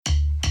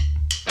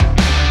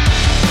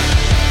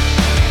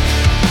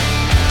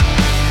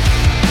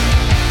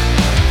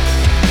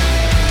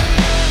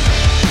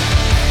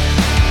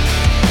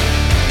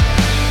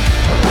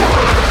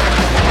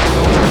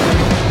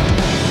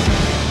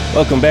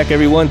Welcome back,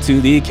 everyone,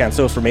 to the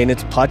Cancel for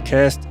Maintenance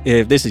podcast.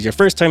 If this is your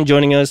first time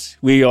joining us,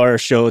 we are a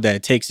show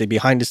that takes a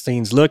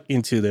behind-the-scenes look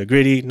into the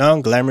gritty,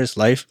 non-glamorous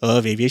life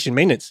of aviation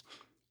maintenance.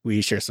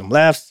 We share some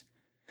laughs,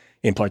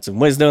 impart some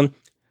wisdom,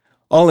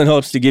 all in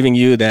hopes to giving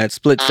you that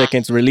split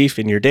seconds relief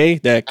in your day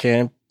that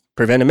can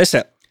prevent a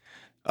mishap.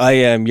 I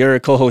am your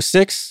co-host,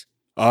 Six.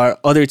 Our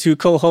other two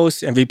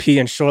co-hosts, MVP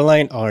and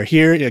Shoreline, are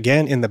here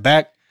again in the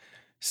back,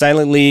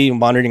 silently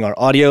monitoring our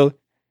audio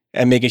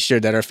and making sure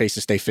that our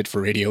faces stay fit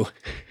for radio.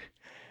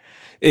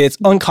 It's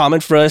uncommon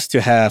for us to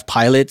have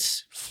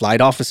pilots,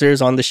 flight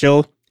officers on the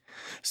show.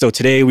 So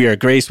today we are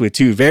graced with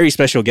two very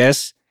special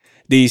guests.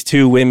 These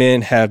two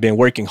women have been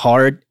working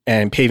hard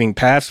and paving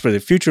paths for the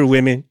future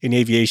women in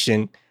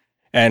aviation,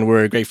 and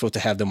we're grateful to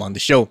have them on the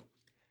show.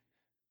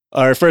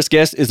 Our first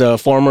guest is a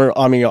former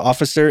Army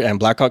officer and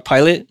Black Hawk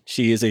pilot.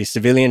 She is a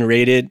civilian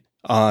rated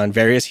on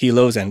various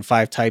helos and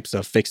 5 types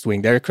of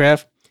fixed-winged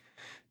aircraft.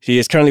 She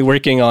is currently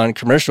working on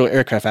commercial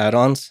aircraft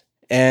add-ons,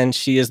 and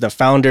she is the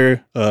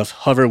founder of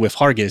Hover with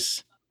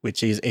Hargis,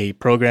 which is a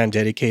program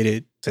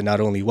dedicated to not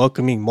only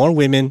welcoming more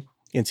women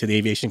into the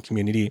aviation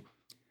community,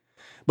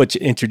 but to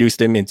introduce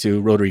them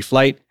into rotary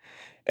flight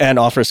and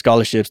offer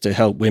scholarships to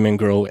help women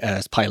grow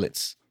as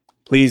pilots.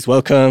 Please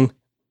welcome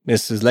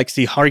Mrs.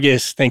 Lexi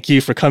Hargis. Thank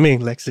you for coming,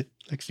 Lexi.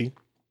 Thank you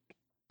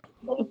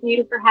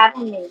for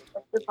having me. It's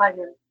a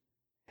pleasure.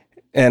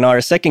 And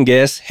our second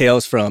guest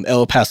hails from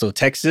El Paso,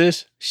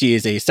 Texas. She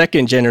is a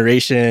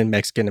second-generation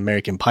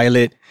Mexican-American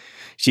pilot.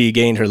 She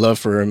gained her love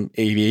for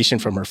aviation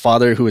from her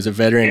father, who is a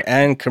veteran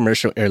and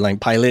commercial airline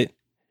pilot.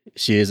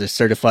 She is a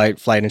certified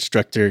flight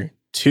instructor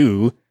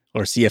 2,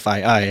 or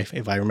CFII,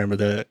 if I remember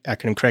the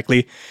acronym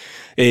correctly,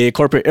 a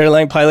corporate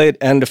airline pilot,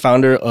 and the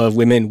founder of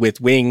Women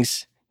with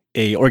Wings,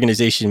 an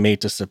organization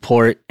made to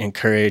support,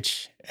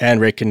 encourage,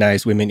 and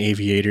recognize women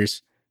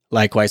aviators,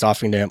 likewise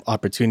offering them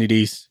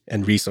opportunities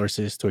and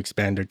resources to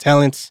expand their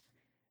talents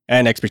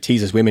and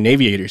expertise as women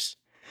aviators.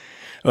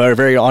 We're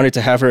very honored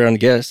to have her on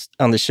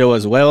the show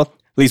as well.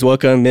 Please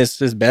welcome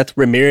Mrs. Beth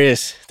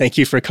Ramirez. Thank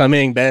you for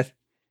coming, Beth.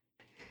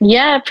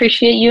 Yeah, I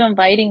appreciate you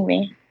inviting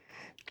me.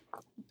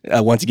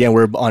 Once again,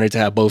 we're honored to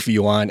have both of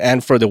you on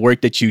and for the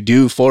work that you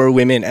do for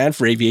women and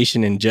for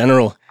aviation in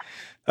general.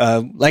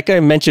 Like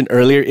I mentioned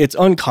earlier, it's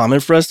uncommon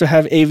for us to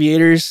have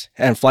aviators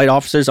and flight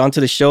officers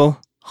onto the show.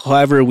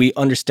 However, we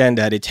understand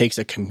that it takes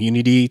a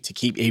community to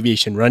keep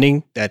aviation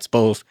running. That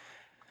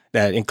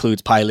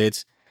includes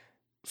pilots,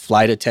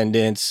 flight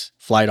attendants,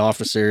 flight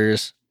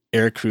officers,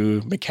 air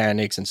crew,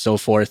 mechanics, and so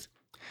forth.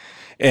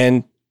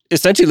 And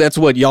essentially, that's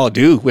what y'all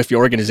do with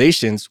your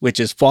organizations, which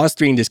is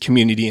fostering this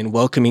community and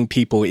welcoming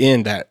people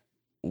in that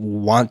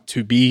want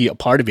to be a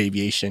part of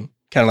aviation,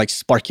 kind of like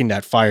sparking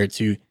that fire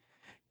to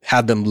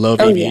have them love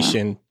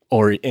aviation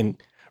or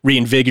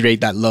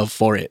reinvigorate that love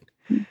for it.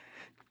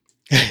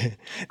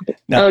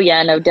 Now,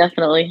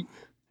 definitely.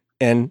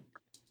 And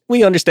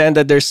we understand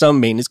that there's some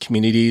maintenance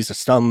communities,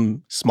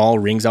 some small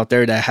rings out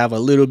there that have a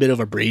little bit of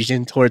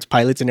abrasion towards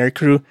pilots and air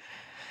crew.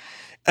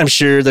 I'm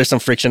sure there's some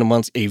friction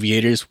amongst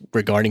aviators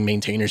regarding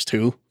maintainers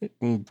too.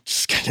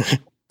 Just kind of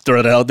throw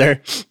it out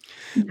there.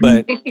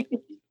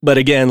 But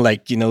again,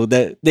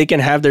 that they can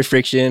have their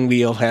friction.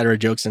 We all had our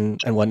jokes and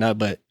whatnot.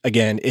 But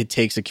again, it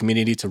takes a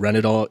community to run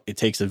it all. It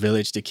takes a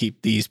village to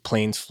keep these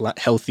planes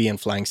healthy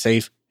and flying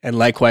safe. And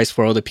likewise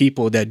for all the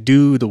people that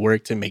do the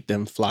work to make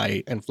them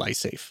fly and fly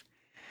safe.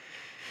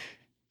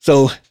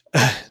 So,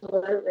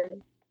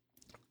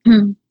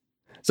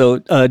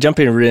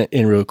 jumping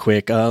in real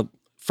quick,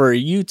 for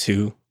you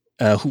two,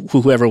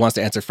 whoever wants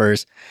to answer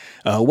first,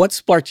 what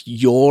sparked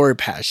your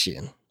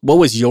passion? What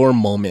was your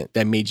moment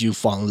that made you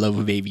fall in love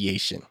with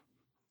aviation?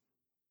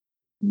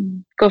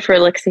 Go for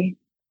it, Lexi.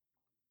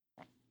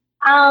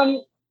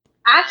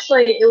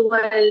 Actually, it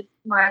was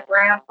my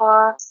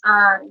grandpa.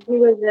 He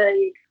was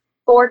a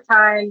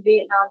 4-time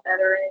Vietnam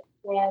veteran,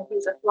 and he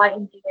was a flight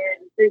engineer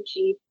and crew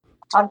chief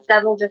on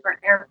several different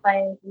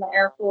airplanes in the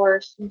Air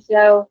Force. And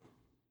so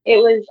it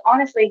was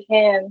honestly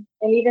him.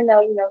 And even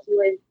though, he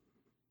was,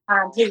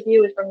 his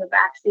view was from the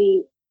back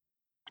seat,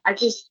 I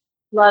just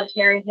loved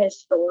hearing his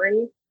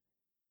story.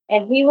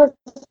 And he was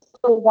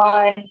the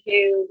one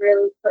who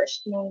really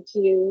pushed me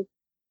to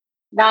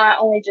not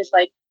only just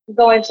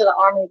go into the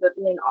Army, but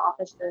be an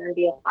officer and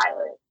be a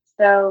pilot.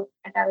 So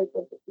I thought it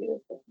was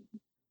beautiful.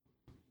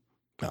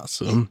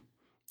 Awesome.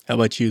 How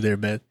about you there,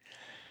 Beth?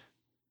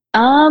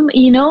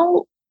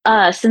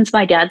 Since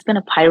my dad's been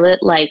a pilot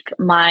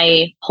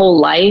my whole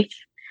life,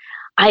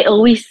 I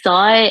always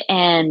saw it.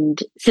 And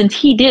since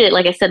he did it,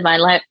 like I said, my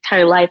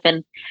entire life,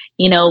 and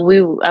I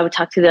would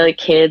talk to the other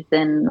kids,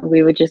 and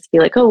we would just be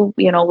like, oh,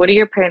 what do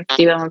your parents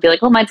do? And I'd be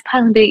like, oh, mine's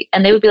piloting,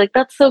 and they would be like,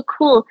 that's so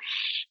cool.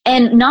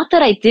 And not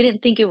that I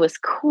didn't think it was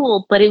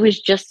cool, but it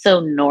was just so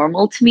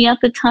normal to me at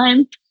the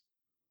time.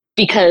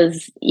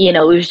 Because,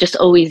 it was just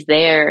always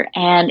there.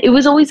 And it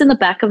was always in the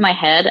back of my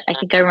head. I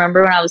think I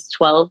remember when I was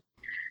 12,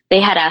 they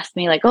had asked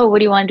me oh, what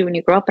do you want to do when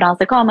you grow up? And I was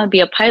like, oh, I'm going to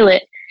be a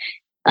pilot.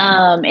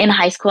 In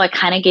high school, I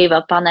kind of gave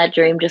up on that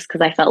dream just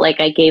because I felt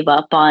like I gave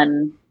up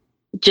on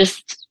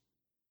just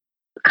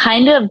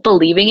kind of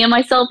believing in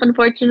myself,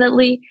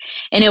 unfortunately.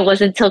 And it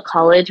wasn't until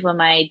college when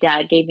my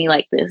dad gave me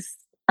like this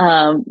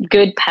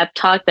good pep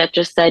talk that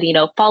just said,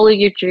 follow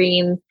your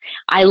dreams.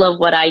 I love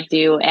what I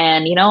do.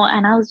 And,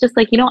 and I was just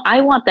like,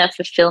 I want that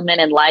fulfillment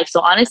in life. So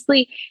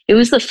honestly, it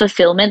was the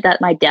fulfillment that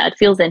my dad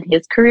feels in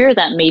his career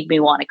that made me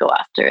want to go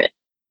after it.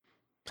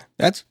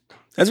 That's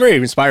very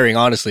inspiring,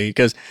 honestly,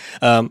 because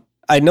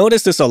I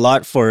noticed this a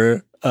lot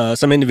for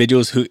some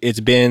individuals who it's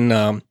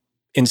been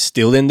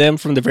instilled in them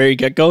from the very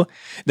get-go.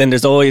 Then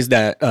there's always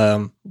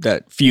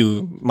that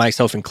few,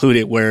 myself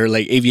included, where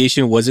like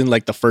aviation wasn't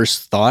like the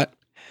first thought.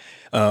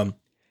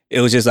 It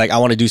was just like, I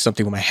want to do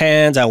something with my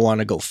hands. I want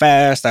to go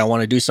fast. I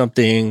want to do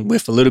something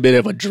with a little bit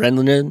of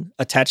adrenaline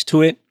attached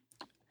to it.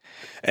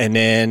 And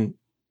then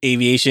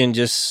aviation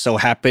just so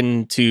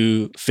happened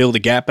to fill the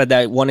gap at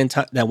that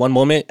one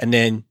moment. And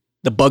then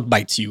the bug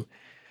bites you.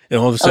 And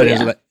all of a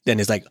sudden,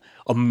 it's like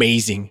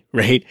amazing,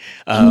 right?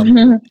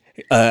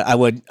 I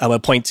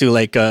would point to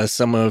like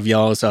some of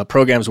y'all's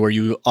programs where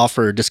you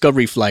offer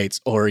discovery flights,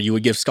 or you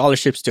would give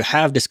scholarships to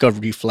have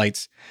discovery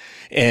flights.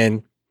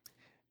 And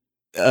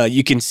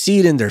you can see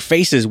it in their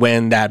faces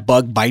when that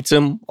bug bites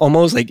them,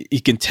 almost like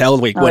you can tell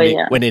like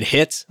when it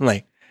hits. I'm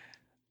like,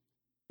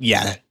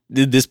 yeah,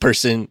 this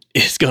person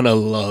is gonna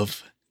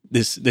love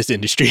this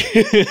industry.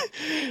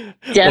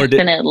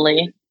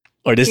 Definitely.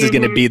 Or this is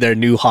gonna be their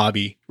new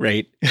hobby,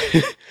 right?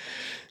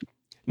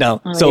 Now,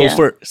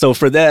 for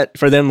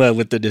them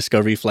with the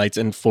discovery flights,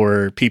 and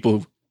for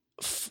people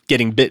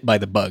getting bit by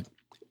the bug,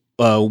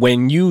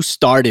 when you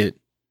started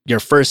your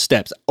first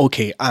steps,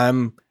 okay,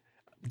 I'm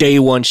day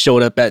one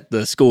showed up at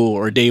the school,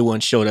 or day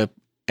one showed up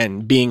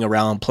and being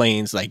around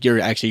planes, like you're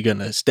actually going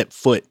to step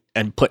foot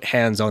and put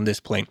hands on this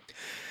plane.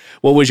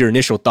 What was your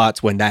initial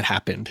thoughts when that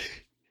happened?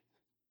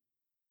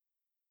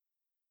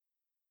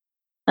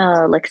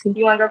 Lexi,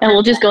 you want to go? And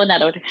we'll just go in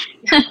that order.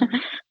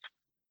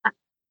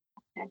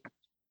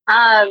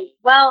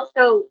 Well,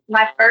 so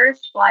my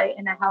first flight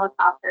in a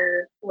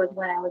helicopter was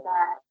when I was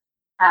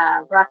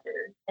at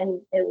Rutgers, and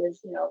it was,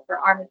 for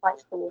Army Flight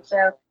School.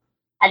 So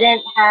I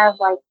didn't have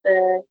like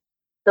the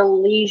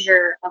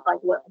leisure of like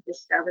what a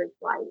discovery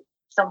flight,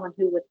 someone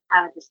who would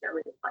have a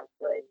discovery flight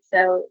would.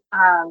 So,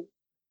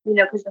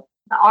 because the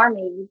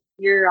Army,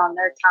 you're on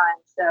their time,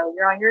 so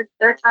you're on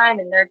their time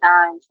and their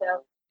dime.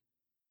 So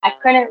I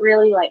couldn't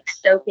really like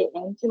soak it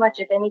in too much.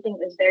 If anything,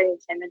 it was very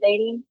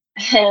intimidating.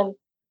 And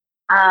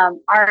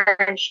our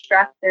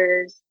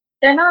instructors,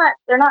 they're not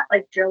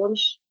like drill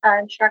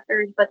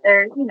instructors, but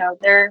they're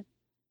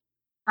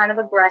kind of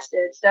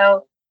aggressive.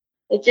 So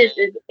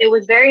it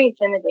was very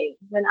intimidating.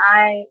 When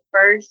I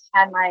first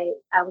had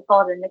I would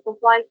call it a nickel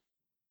flight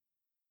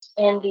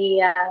in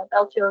the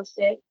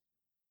L206,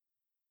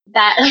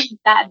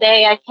 that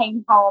day I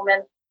came home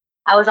and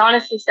I was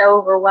honestly so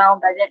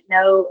overwhelmed. I didn't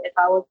know if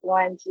I was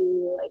going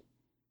to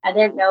I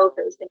didn't know if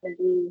it was going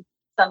to be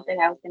something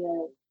I was going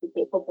to be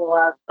capable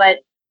of, but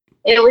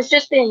it was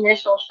just the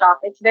initial shock.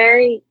 It's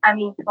flying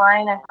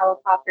a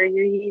helicopter,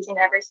 you're using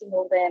every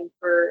single limb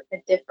for a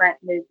different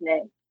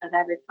movement of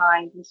every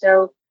kind. And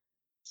so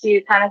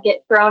to kind of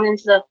get thrown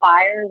into the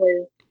fire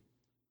was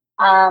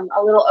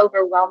a little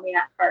overwhelming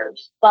at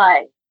first.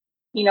 But,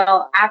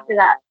 after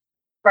that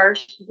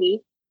first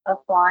week of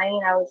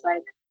flying, I was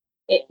like,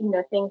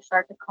 things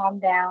start to calm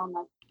down,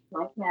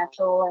 like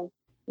natural, and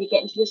you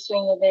get into the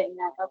swing of it, and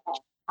you're like, okay,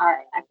 all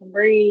right, I can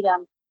breathe,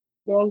 I'm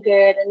doing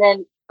good. And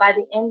then by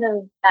the end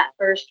of that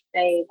first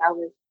phase, I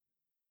was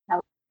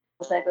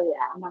like, oh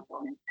yeah, I'm not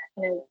going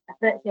in. I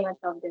couldn't see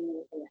myself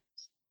doing anything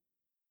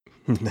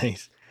else.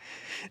 Nice.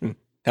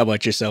 How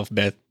about yourself,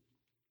 Beth?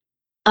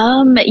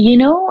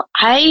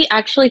 I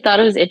actually thought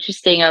it was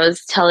interesting. I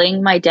was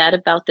telling my dad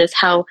about this,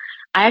 how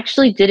I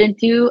actually didn't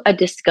do a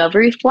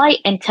discovery flight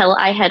until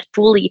I had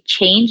fully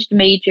changed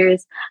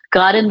majors,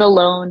 gotten the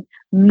loan,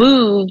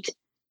 moved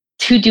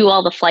to do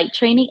all the flight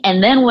training.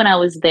 And then when I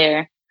was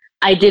there,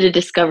 I did a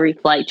discovery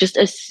flight, just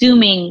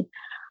assuming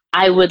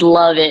I would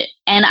love it.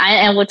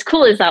 And what's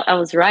cool is that I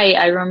was right.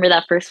 I remember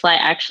that first flight,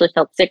 I actually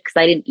felt sick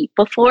because I didn't eat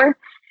before.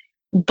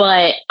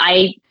 But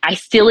I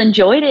still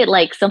enjoyed it.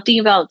 Like something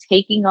about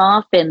taking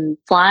off and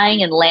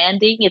flying and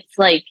landing. It's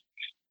like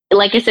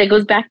I said, it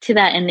goes back to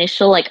that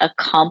initial like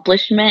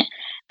accomplishment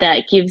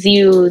that gives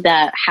you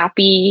that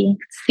happy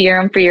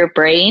serum for your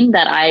brain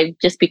that I've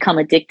just become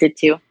addicted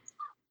to.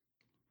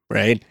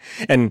 Right.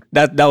 And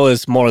that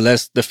was more or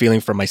less the feeling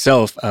for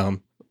myself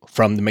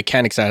from the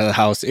mechanic side of the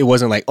house. It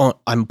wasn't like, oh,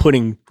 I'm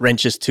putting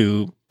wrenches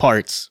to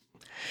parts.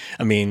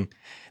 I mean,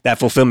 that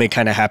fulfillment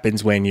kind of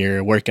happens when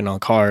you're working on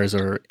cars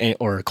or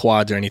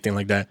quads or anything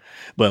like that.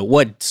 But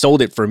what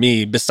sold it for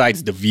me,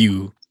 besides the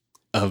view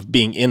of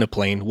being in a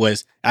plane,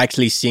 was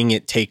actually seeing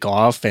it take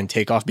off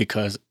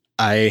because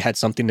I had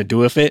something to do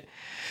with it.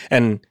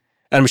 And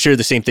I'm sure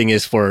the same thing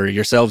is for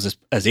yourselves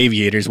as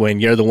aviators, when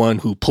you're the one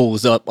who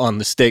pulls up on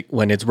the stick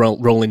when it's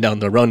rolling down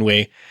the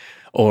runway,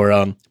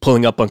 or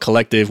pulling up on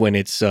collective when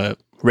it's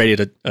ready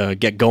to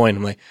get going.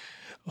 I'm like,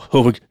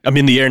 oh, I'm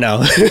in the air now.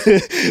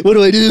 What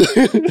do I do?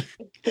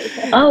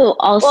 Oh,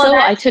 also,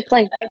 I took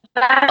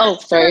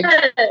sorry.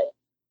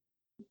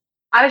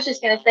 I was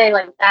just gonna say,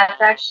 like,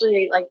 that's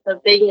actually like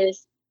the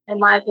biggest, in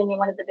my opinion,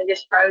 one of the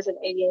biggest pros of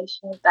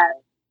aviation is that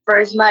for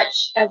as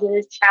much as it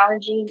is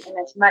challenging and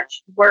as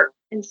much work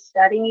and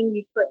studying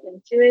you put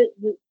into it,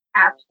 you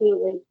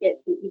absolutely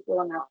get the equal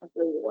amount of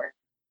reward.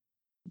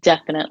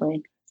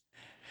 Definitely.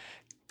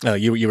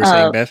 You were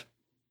saying, Beth?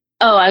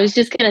 Oh, I was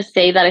just gonna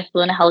say that I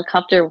flew in a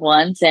helicopter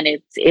once, and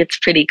it's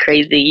pretty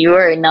crazy. You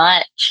are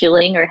not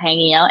chilling or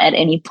hanging out at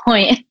any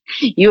point.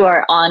 You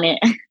are on it.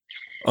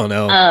 Oh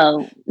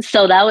no.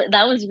 So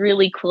that was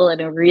really cool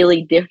and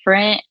really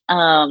different.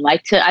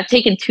 I've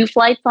taken 2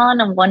 flights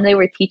on, and one they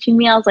were teaching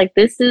me. I was like,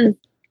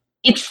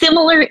 it's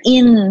similar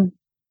in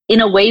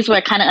a ways where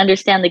I kind of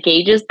understand the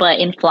gauges, but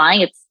in flying,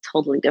 it's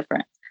totally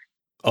different.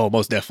 Oh,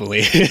 most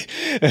definitely.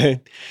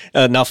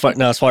 Now,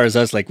 as far as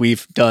us, like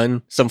we've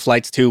done some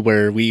flights too,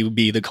 where we would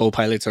be the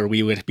co-pilots or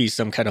we would be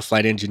some kind of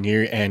flight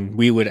engineer, and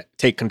we would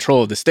take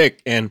control of the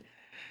stick. And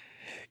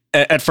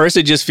at first,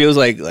 it just feels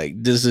like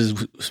this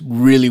is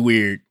really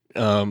weird.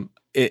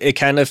 It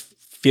kind of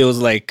feels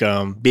like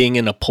being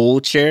in a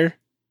pull chair,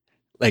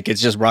 like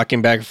it's just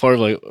rocking back and forth.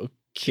 Like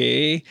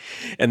okay,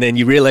 and then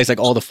you realize like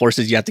all the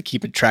forces you have to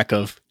keep in track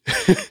of.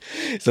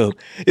 So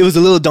it was a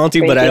little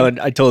daunting, Crazy.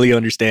 but I totally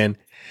understand.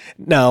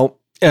 Now,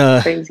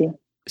 Crazy.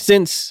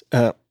 since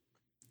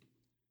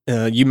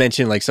you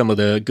mentioned like some of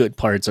the good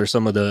parts or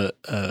some of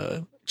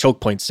the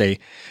choke points, say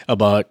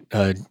about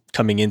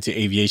coming into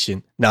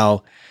aviation.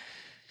 Now,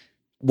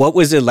 what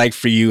was it like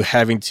for you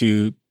having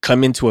to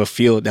come into a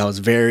field that was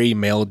very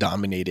male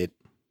dominated?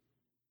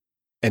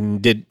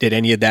 And did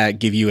any of that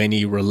give you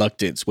any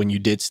reluctance when you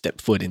did step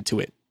foot into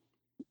it?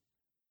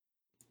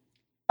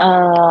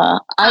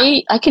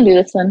 I can do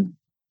this one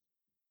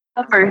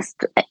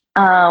first.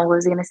 What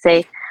was I gonna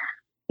say?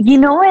 You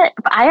know what?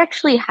 I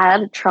actually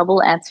had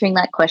trouble answering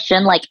that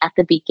question like at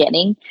the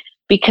beginning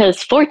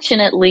because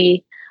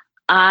fortunately,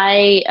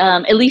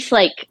 at least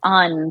like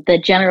on the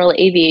general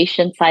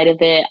aviation side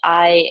of it,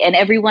 and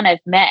everyone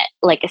I've met,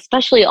 like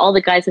especially all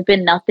the guys have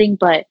been nothing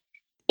but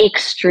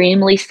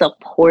extremely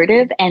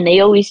supportive, and they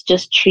always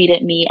just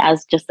treated me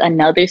as just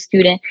another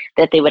student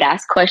that they would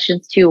ask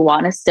questions to,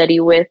 want to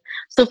study with.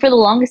 So for the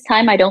longest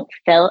time, I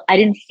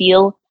didn't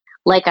feel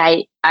like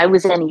I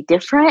was any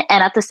different.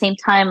 And at the same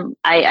time,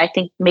 I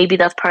think maybe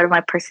that's part of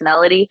my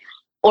personality,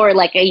 or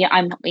like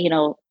I'm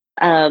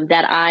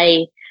that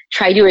I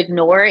try to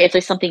ignore if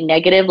there's something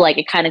negative, like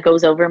it kind of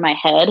goes over my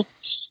head.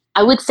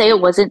 I would say it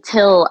wasn't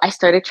till I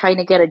started trying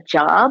to get a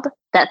job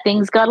that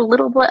things got a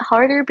little bit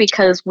harder,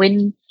 because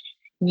when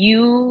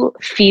you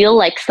feel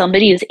like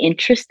somebody is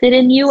interested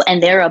in you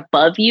and they're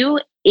above you,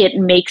 it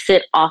makes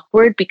it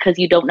awkward because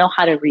you don't know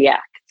how to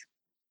react.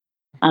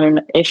 I don't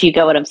know if you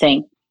get what I'm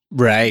saying.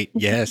 Right.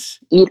 Yes.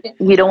 You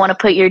don't want to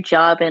put your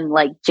job in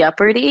like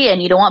jeopardy,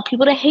 and you don't want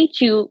people to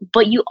hate you,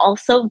 but you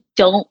also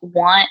don't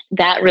want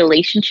that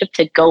relationship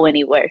to go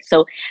anywhere.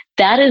 So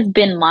that has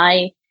been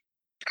my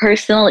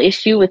personal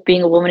issue with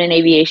being a woman in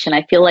aviation.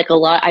 I feel like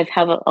I've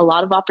have a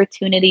lot of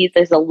opportunities.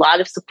 There's a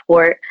lot of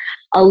support.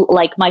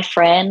 Like my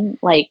friend,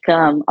 like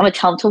I'm gonna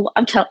tell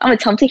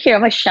him to hear.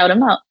 I'm gonna shout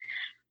him out.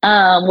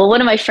 Well,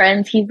 one of my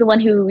friends, he's the one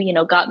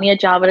who got me a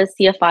job at a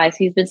CFI. So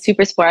he's been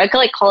super supportive. I could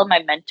like call him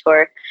my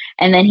mentor.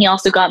 And then he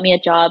also got me a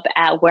job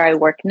at where I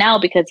work now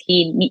because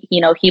he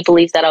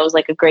believes that I was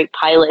like a great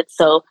pilot.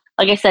 So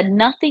like I said,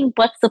 nothing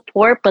but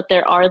support. But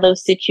there are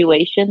those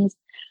situations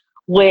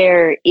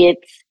where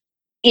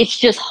it's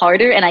just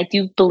harder, and I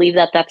do believe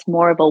that that's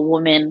more of a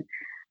woman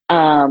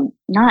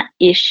not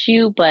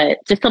issue, but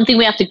just something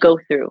we have to go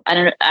through. I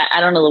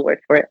don't know the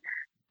word for it.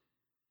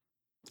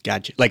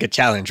 Gotcha. Like a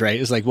challenge, right?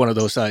 It's like one of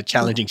those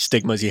challenging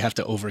stigmas you have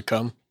to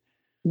overcome.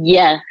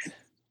 Yes.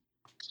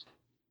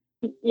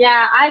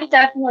 Yeah,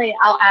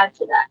 I'll add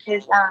to that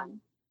because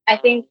I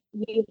think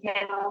you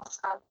hit on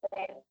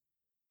something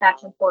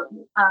that's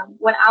important.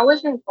 When I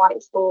was in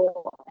flight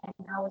school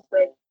and I was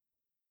with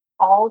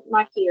all of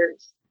my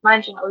peers,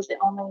 mind you,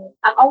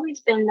 I've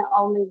always been the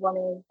only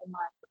woman in my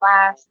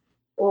class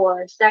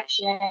or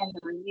section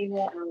or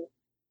unit or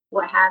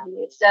what have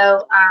you.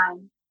 So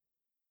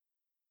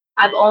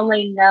I've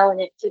only known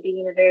it to be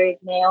in a very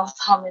male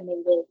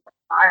dominated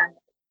environment.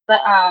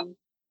 But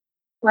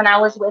when I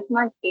was with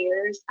my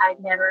peers, I'd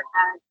never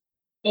had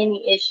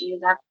any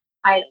issues.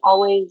 I'd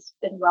always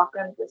been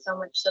welcomed with so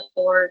much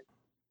support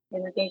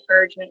and with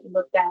encouragement and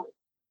looked at,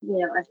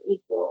 as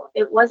equal.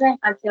 It wasn't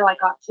until I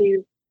got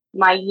to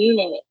my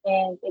unit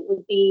and it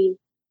would be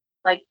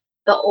like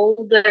the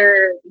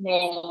older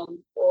men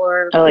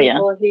or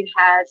people who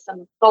had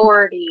some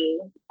authority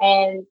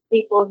and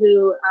people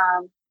who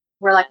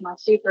were like my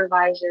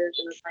supervisors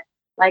or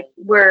like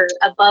were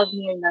above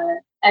me in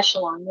the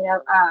echelon,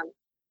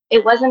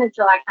 it wasn't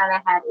until I kind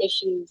of had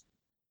issues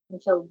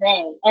until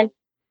then. And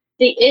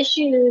the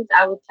issues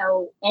I would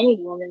tell any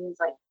woman is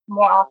like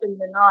more often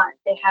than not,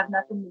 they have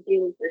nothing to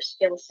do with your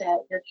skill set,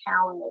 your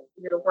talent,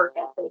 your work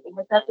ethic. It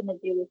has nothing to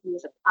do with you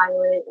as a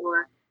pilot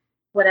or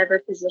whatever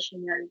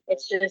position you're in.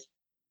 It's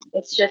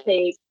just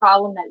a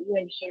problem that you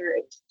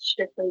inherit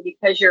strictly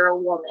because you're a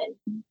woman.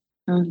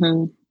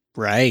 Mm-hmm.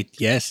 Right.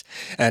 Yes.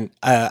 And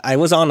I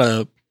was on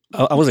a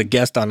I was a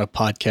guest on a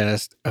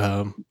podcast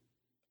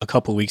a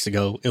couple weeks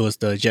ago. It was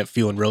the Jet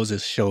Fuel and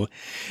Roses show,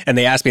 and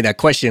they asked me that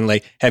question,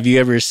 like, have you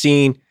ever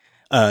seen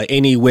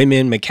any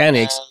women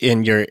mechanics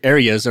in your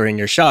areas or in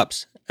your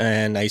shops?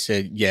 And I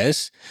said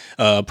yes,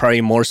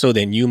 probably more so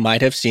than you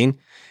might have seen.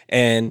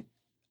 And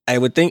I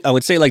would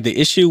say like the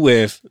issue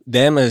with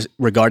them is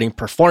regarding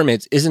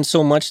performance isn't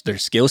so much their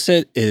skill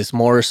set, is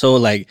more so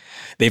like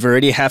they've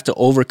already have to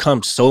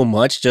overcome so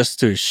much just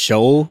to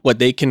show what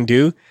they can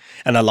do.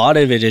 And a lot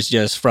of it is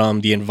just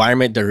from the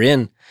environment they're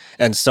in.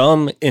 And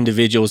some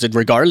individuals,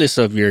 regardless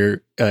of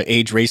your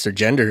age, race, or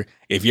gender,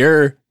 if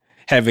you're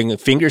having a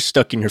finger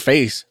stuck in your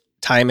face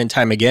time and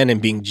time again and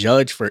being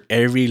judged for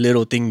every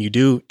little thing you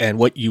do and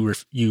what you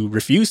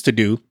refuse to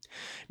do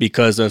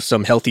because of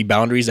some healthy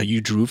boundaries that you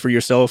drew for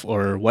yourself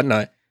or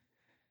whatnot,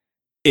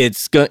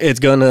 it's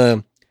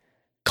gonna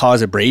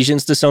cause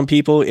abrasions to some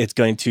people. It's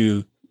going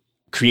to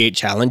create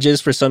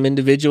challenges for some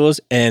individuals,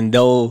 and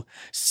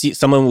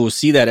someone will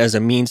see that as a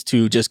means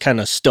to just kind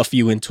of stuff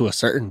you into a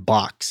certain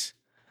box.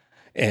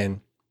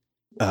 And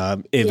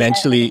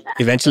eventually,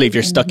 if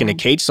you're stuck in a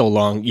cage so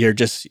long,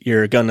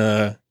 you're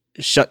gonna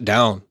shut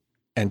down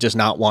and just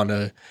not want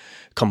to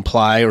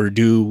comply or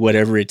do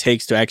whatever it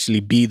takes to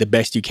actually be the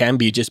best you can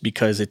be, just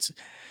because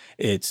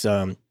it's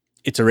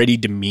already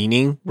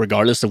demeaning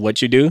regardless of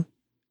what you do.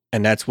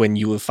 And that's when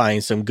you will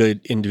find some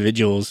good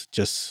individuals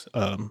just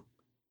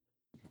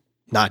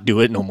not do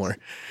it no more.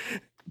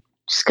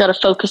 Just got to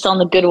focus on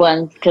the good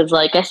ones, because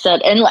like I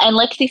said, and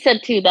Lexi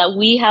said too, that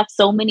we have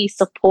so many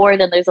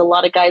support, and there's a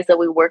lot of guys that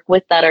we work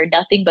with that are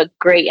nothing but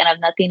great and have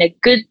nothing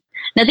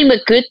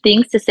but good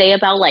things to say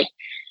about like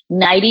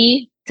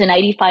 90 to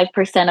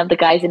 95% of the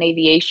guys in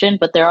aviation,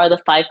 but there are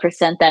the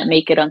 5% that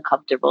make it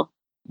uncomfortable.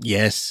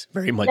 Yes,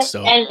 very much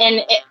so. And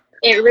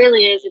it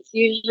really is. It's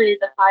usually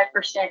the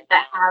 5%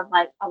 that have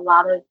like a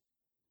lot of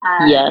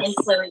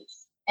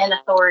influence and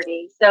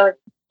authority. So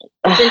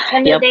it's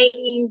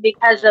intimidating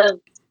because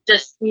of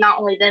just not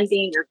only them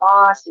being your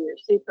boss or your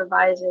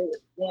supervisor, your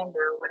commander,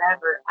 or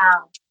whatever,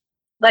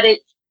 but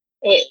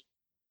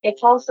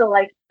it's also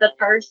like the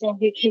person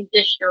who can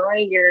destroy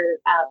your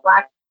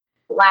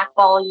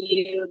blackball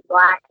you,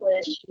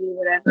 blacklist you,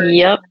 whatever.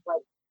 Yep.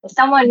 Like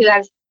someone who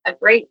has a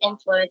great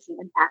influence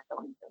and impact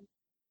on them.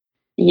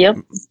 Yep.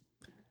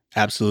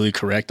 Absolutely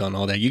correct on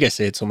all that. You guys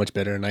say it so much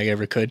better than I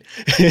ever could.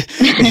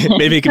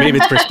 maybe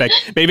it's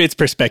perspective. Maybe it's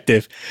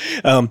perspective.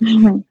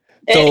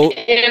 So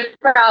it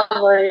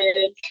probably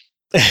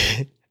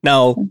is.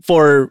 Now,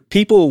 for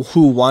people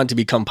who want to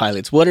become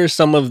pilots, what are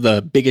some of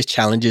the biggest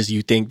challenges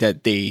you think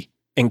that they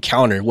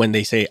encounter when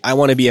they say, I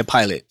want to be a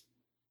pilot?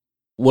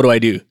 What do I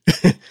do?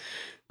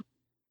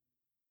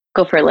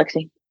 Go for it,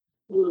 Lexi.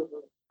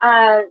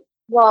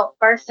 Well,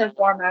 first and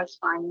foremost,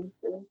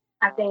 finances.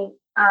 I think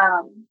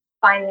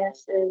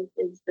finances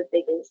is the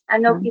biggest. I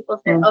know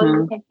people say,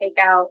 oh,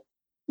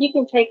 you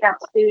can take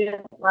out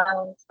student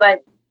loans,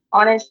 but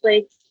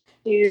honestly,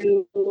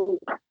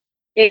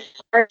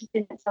 it's hard to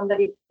get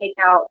somebody to take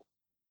out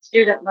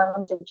student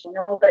loans in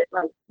general, but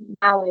like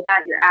not only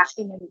that, you're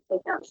asking them to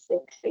take out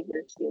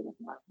 6-figure student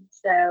loans.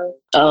 So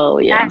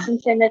that's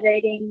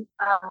intimidating.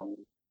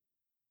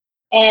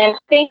 And I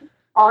think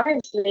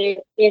honestly,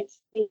 this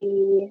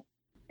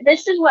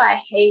is what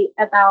I hate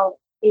about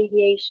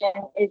aviation,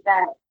 is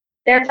that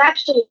there's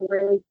actually a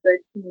really good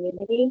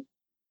community,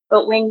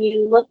 but when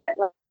you look at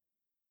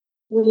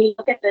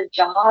the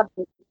job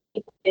and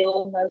people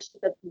fill most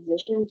of the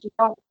positions, you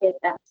don't get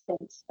that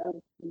sense of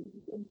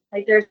community.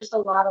 Like there's just a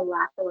lot of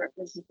lack of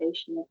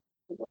representation of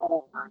people at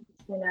all times,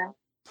 you know.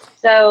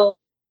 So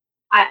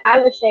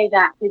I would say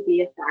that could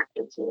be a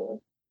factor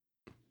too.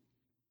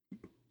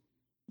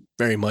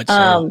 Very much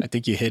so. I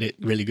think you hit it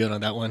really good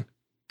on that one.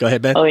 Go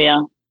ahead, Beth. Oh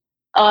yeah.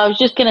 I was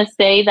just going to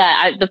say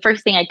that the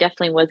first thing I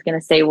definitely was going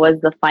to say was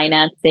the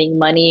financing,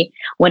 money.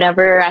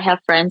 Whenever I have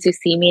friends who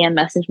see me and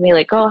message me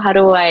like, oh, how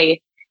do I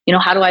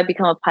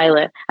become a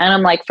pilot? And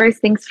I'm like, first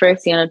things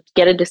first,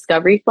 get a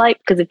discovery flight,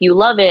 because if you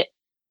love it,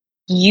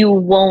 you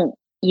won't,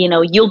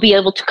 you'll be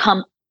able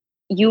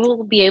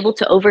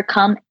to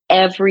overcome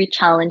every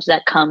challenge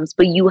that comes,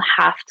 but you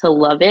have to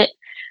love it,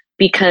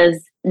 because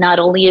not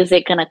only is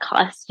it going to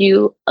cost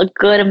you a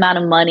good amount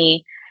of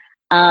money,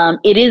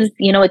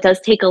 it does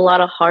take a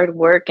lot of hard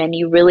work, and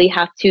you really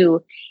have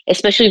to,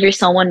 especially if you're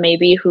someone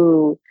maybe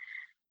who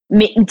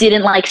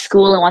didn't like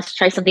school and wants to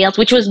try something else,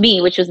 which was me.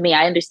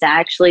 I understand. I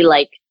actually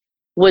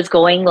was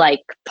going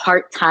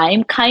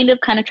part-time, kind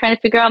of trying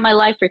to figure out my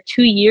life for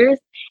 2 years.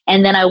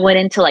 And then I went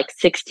into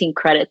 16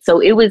 credits. So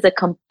it was a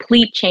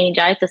complete change.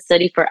 I had to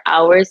study for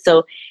hours.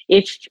 So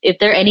if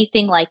they're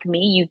anything like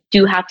me, you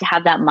do have to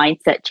have that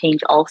mindset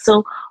change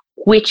also,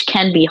 which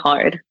can be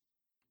hard.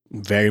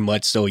 Very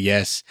much so,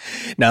 yes.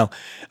 Now,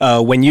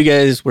 when you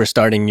guys were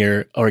starting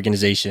your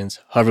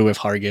organizations, Hover with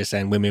Hargis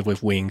and Women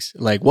with Wings,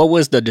 what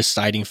was the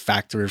deciding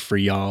factor for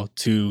y'all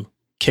to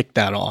kick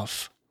that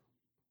off?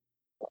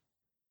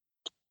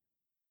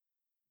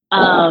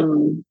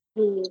 You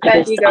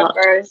go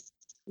first.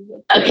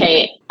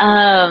 Okay.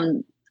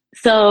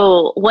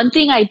 So one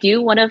thing I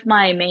do, one of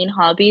my main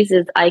hobbies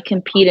is I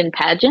compete in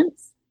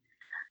pageants.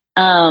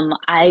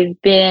 I've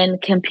been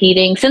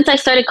competing since I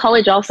started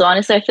college also.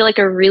 Honestly, I feel like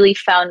I really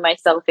found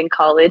myself in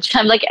college.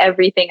 I'm like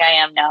everything I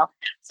am now,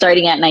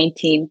 starting at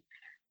 19.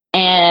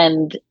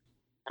 And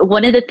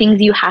one of the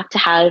things you have to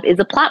have is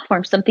a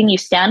platform, something you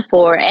stand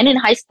for. And in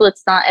high school,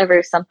 it's not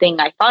ever something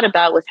I thought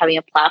about was having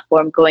a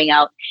platform, going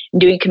out and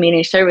doing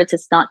community service.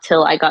 It's not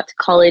till I got to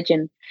college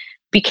and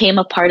became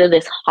a part of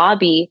this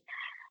hobby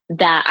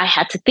that I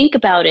had to think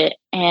about it.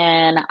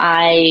 And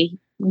I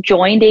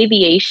joined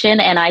aviation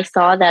and I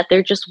saw that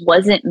there just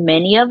wasn't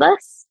many of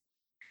us.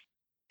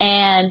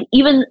 And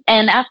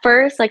at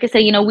first, like I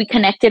said, we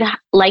connected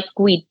like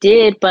we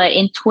did, but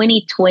in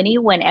 2020,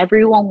 when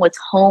everyone was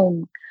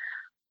home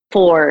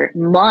for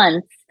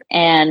months,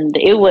 and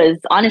it was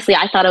honestly,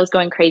 I thought I was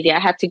going crazy. I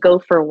had to go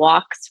for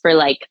walks for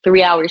like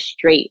 3 hours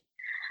straight.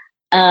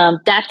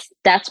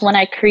 That's when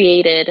I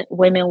created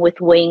Women with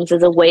Wings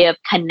as a way of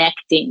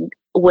connecting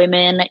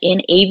women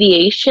in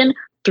aviation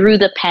through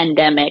the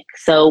pandemic.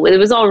 So it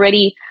was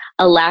already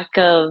a lack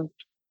of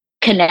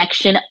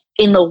connection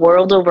in the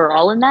world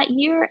overall in that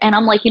year. And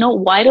I'm like,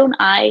 why don't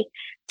I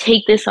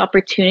take this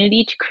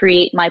opportunity to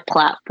create my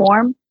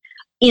platform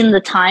in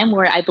the time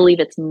where I believe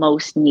it's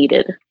most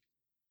needed?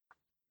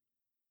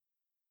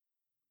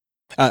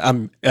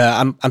 I'm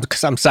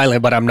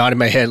silent, but I'm nodding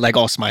my head, like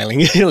all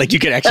smiling, like you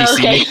can actually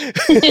see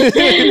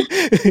me.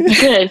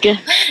 Good.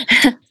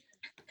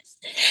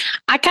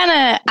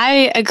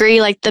 I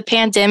agree. Like the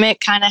pandemic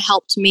kind of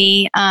helped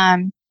me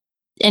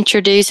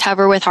introduce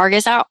Hover with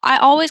Hargis. I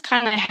always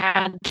kind of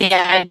had the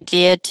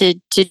idea to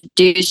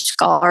do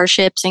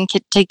scholarships and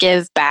to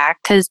give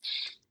back, because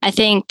I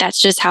think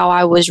that's just how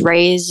I was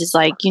raised. Is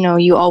like,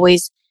 you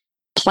always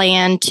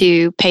plan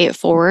to pay it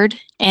forward,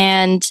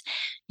 and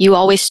you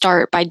always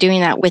start by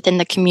doing that within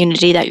the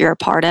community that you're a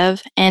part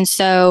of. And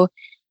so,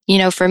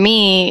 for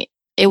me,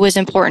 it was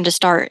important to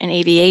start in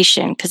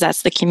aviation because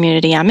that's the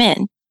community I'm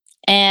in.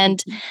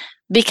 And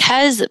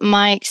because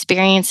my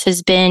experience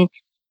has been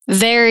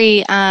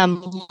very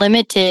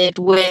limited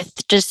with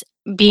just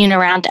being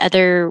around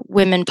other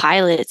women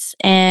pilots,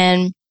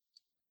 and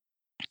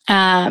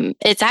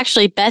it's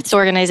actually Beth's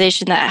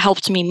organization that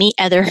helped me meet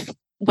other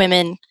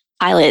women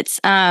pilots.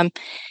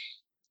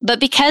 But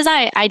because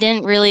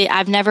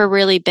I've never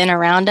really been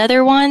around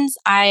other ones,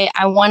 I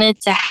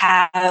wanted to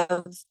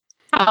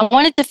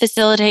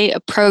facilitate a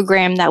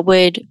program that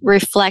would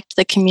reflect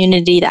the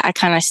community that I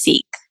kind of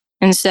seek.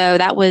 And so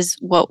that was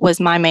what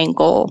was my main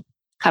goal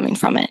coming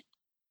from it.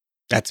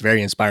 That's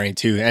very inspiring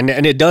too. And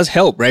it does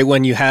help, right?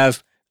 When you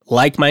have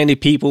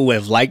like-minded people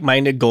with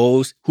like-minded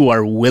goals who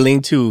are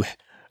willing to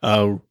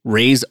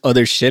raise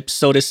other ships,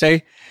 so to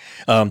say.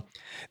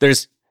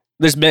 There's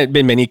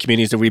been many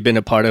communities that we've been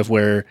a part of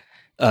where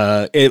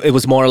it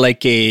was more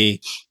like a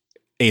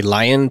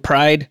lion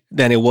pride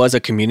than it was a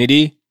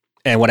community.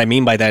 And what I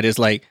mean by that is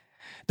like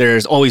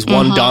there's always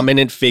one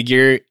dominant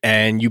figure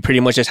and you pretty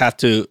much just have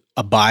to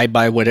abide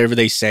by whatever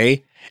they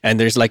say. And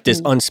there's like this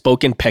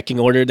unspoken pecking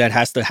order that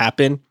has to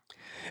happen.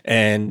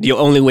 And the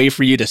only way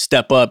for you to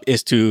step up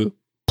is to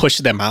push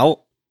them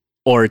out,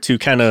 or to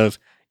kind of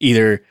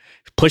either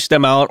push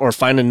them out or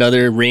find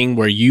another ring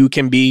where you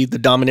can be the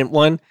dominant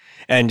one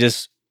and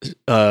just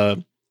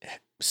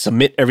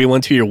submit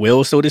everyone to your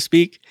will, so to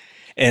speak.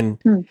 And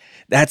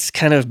that's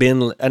kind of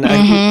been,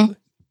 and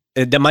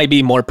that might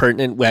be more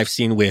pertinent what I've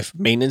seen with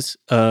maintenance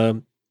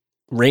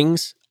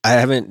rings. I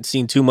haven't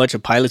seen too much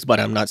of pilots, but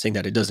I'm not saying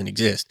that it doesn't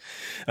exist.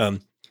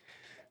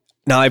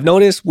 Now, I've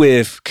noticed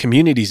with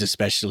communities,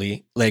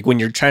 especially, like when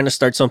you're trying to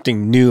start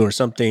something new or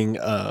something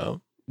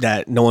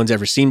that no one's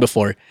ever seen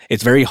before,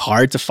 it's very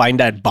hard to find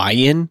that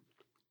buy-in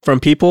from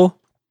people.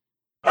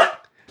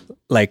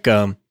 Like,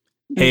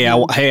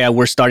 hey,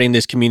 we're starting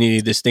this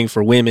community, this thing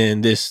for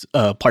women, this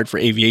part for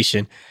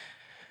aviation.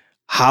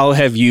 How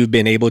have you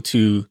been able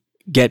to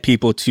get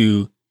people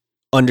to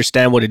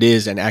understand what it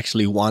is and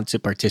actually want to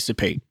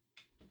participate?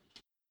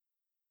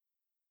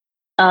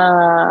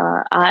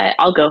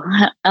 I'll go. Ooh,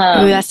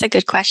 that's a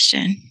good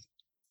question.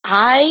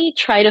 I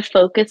try to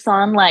focus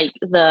on like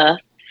the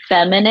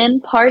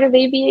feminine part of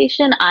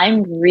aviation.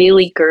 I'm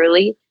really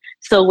girly.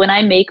 So when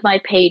I make my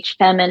page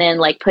feminine,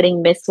 like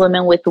putting Miss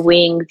Women with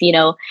Wings,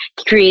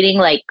 creating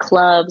like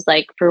clubs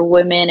like for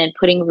women and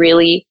putting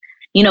really,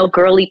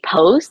 girly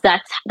posts,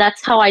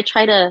 that's how I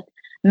try to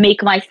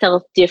make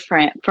myself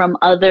different from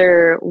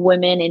other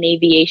women in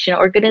aviation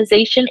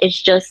organization.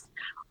 It's just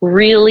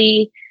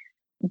really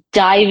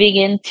diving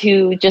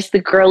into just the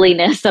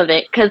girliness of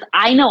it, because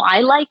I know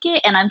I like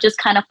it, and I'm just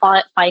kind of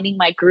finding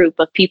my group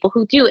of people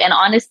who do. And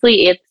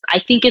honestly, I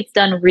think it's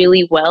done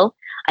really well.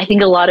 I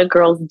think a lot of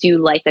girls do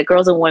like that.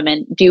 Girls and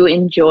women do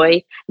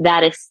enjoy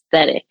that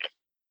aesthetic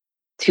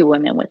to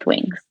Women with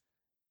Wings.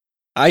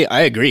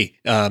 I agree.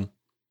 I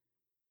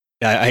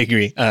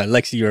agree.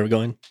 Lexi, you were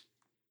going?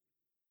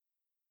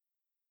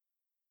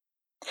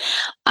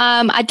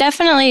 I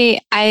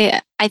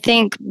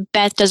think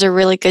Beth does a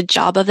really good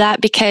job of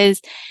that,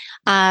 because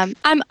I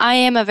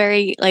am a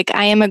very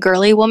I am a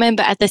girly woman,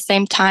 but at the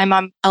same time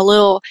I'm a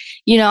little,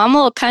 I'm a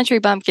little country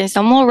bumpkin, so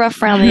I'm a little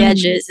rough around the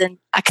edges, and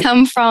I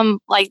come from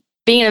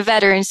being a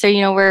veteran,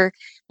 so where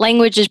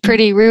language is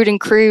pretty rude and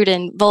crude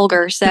and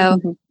vulgar, so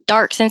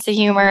dark sense of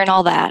humor and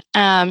all that.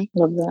 Love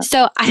that.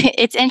 So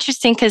it's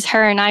interesting because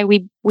her and I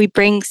we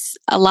bring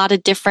a lot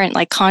of different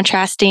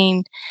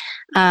contrasting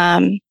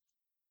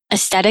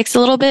aesthetics a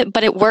little bit,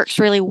 but it works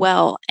really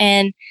well.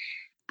 And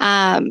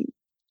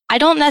I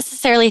don't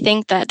necessarily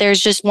think that there's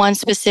just one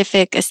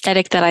specific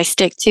aesthetic that I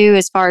stick to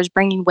as far as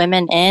bringing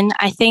women in.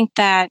 I think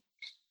that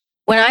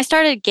when I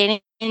started getting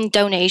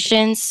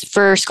donations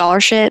for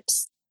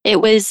scholarships,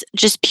 it was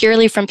just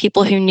purely from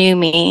people who knew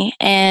me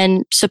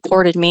and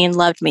supported me and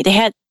loved me. They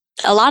had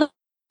a lot of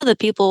the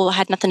people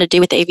had nothing to do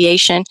with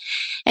aviation.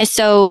 And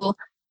so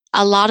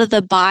a lot of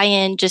the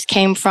buy-in just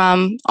came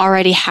from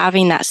already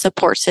having that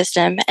support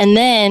system. And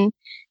then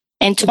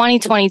in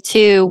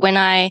 2022, when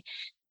I,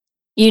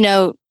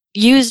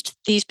 used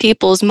these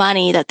people's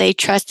money that they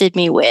trusted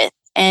me with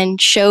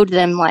and showed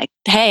them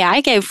hey,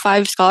 I gave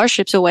 5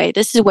 scholarships away.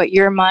 This is what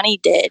your money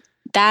did.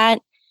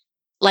 That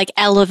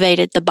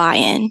elevated the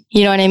buy-in.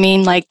 You know what I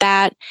mean?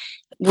 That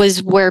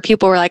was where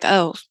people were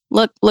oh,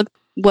 look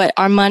what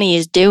our money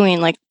is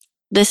doing.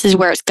 This is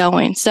where it's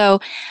going. So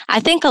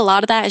I think a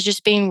lot of that is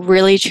just being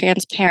really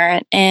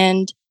transparent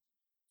and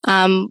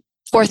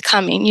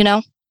forthcoming,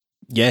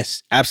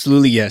 Yes,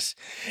 absolutely. Yes.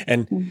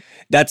 And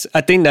I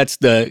think that's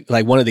the,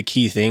 one of the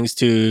key things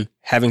to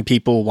having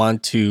people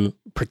want to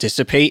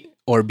participate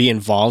or be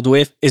involved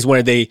with is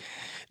where they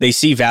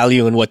see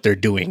value in what they're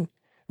doing,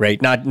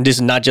 right? This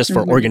is not just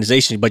for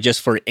organizations, but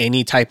just for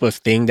any type of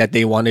thing that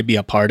they want to be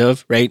a part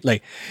of, right?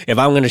 If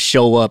I'm going to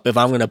show up, if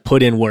I'm going to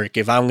put in work,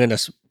 if I'm going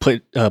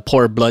to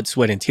pour blood,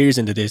 sweat, and tears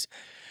into this,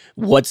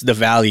 what's the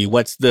value?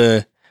 What's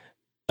the,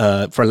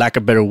 for lack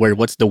of a better word,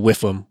 what's the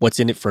whiffum?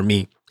 What's in it for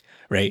me?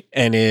 Right.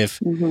 And if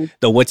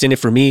the what's in it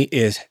for me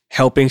is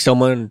helping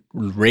someone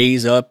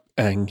raise up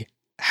and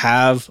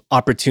have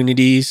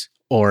opportunities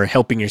or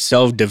helping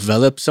yourself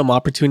develop some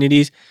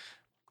opportunities,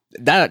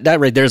 that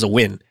right there is a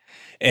win.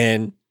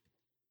 And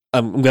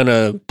I'm going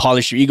to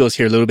polish your egos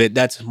here a little bit.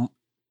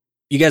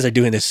 You guys are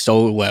doing this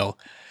so well.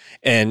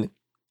 And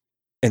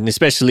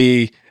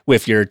especially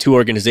with your 2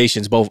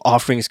 organizations, both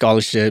offering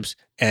scholarships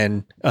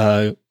and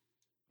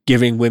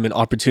giving women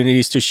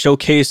opportunities to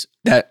showcase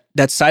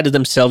that side of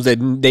themselves that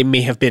they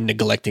may have been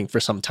neglecting for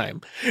some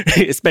time,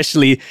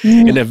 especially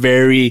in a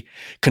very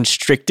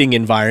constricting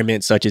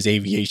environment such as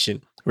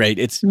aviation, right?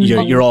 It's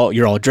you're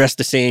all dressed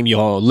the same, you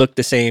all look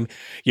the same,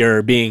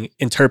 you're being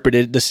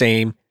interpreted the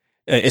same,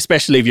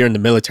 especially if you're in the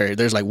military.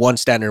 There's one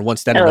standard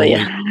only,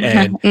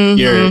 and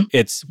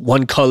it's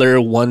one color,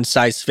 one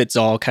size fits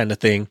all kind of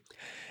thing.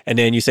 And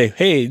then you say,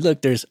 hey,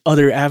 look, there's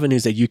other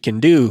avenues that you can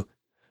do.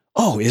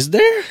 Oh, is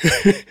there?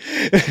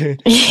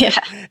 Yeah.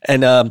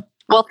 And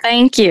well,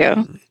 thank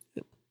you.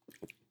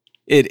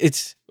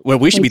 It's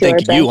we should be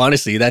thanking you.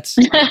 Honestly, that's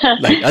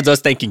that's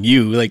us thanking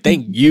you.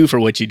 Thank you for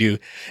what you do.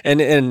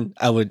 And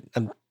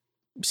I'm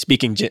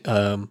speaking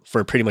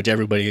for pretty much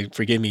everybody.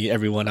 Forgive me,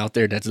 everyone out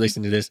there that's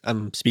listening to this.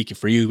 I'm speaking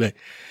for you,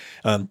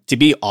 but to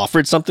be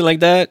offered something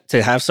like that,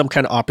 to have some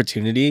kind of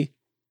opportunity,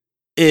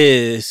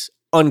 is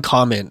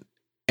uncommon,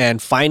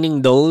 and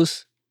finding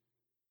those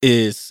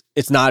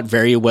it's not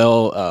very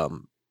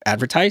well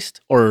advertised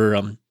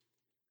or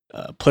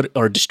put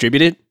or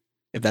distributed,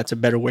 if that's a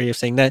better way of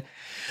saying that.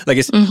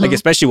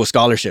 Especially with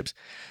scholarships,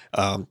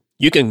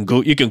 you can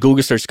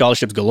Google search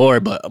scholarships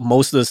galore, but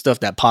most of the stuff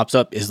that pops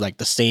up is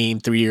the same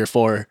 3 or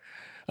 4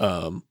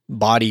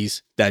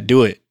 bodies that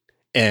do it,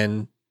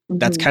 and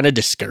that's kind of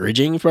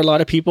discouraging for a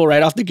lot of people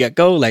right off the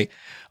get-go.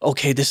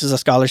 Okay, this is a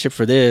scholarship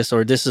for this,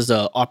 or this is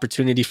an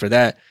opportunity for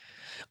that.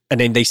 And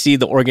then they see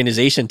the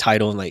organization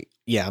title and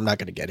yeah, I'm not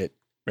going to get it,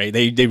 right?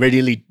 They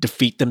readily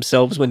defeat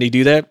themselves when they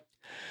do that.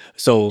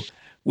 So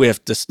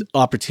with the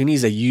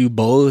opportunities that you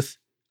both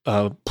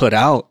put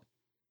out,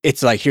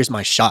 it's here's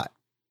my shot,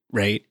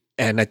 right?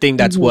 And I think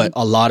that's what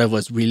a lot of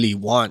us really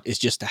want, is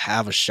just to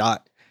have a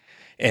shot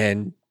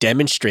and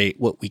demonstrate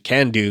what we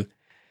can do,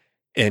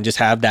 and just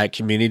have that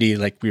community,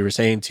 like we were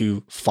saying,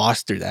 to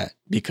foster that.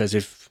 Because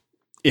if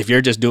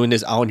you're just doing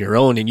this on your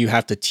own and you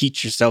have to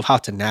teach yourself how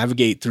to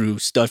navigate through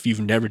stuff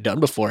you've never done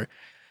before,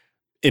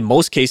 in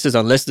most cases,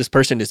 unless this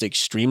person is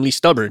extremely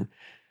stubborn,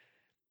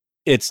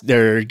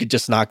 they're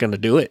just not going to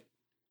do it.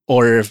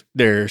 Or if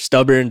they're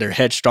stubborn, they're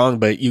headstrong,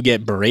 but you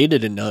get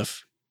berated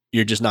enough,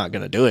 you're just not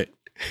going to do it.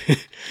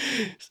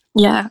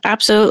 Yeah,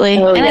 absolutely.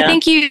 Oh, and yeah. I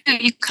think you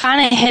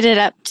kind of hit it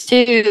up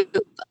too.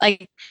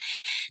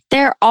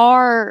 There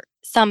are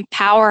some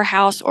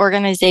powerhouse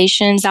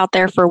organizations out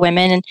there for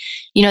women, and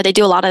they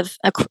do a lot of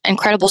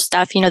incredible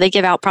stuff. They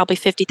give out probably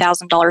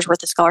 $50,000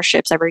 worth of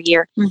scholarships every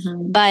year.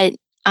 But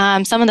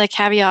some of the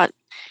caveat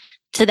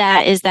to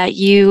that is that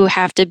you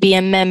have to be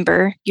a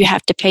member. You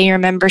have to pay your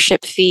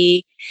membership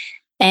fee,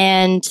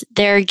 and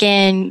there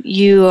again,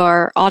 you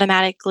are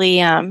automatically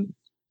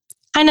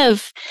kind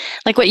of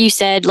like what you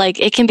said.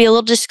 It can be a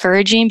little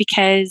discouraging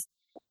because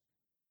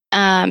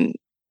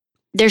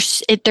they're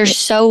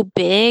so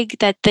big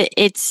that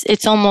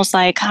it's almost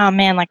like, oh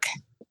man, like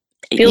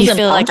Feels you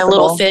feel like a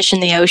little impossible. fish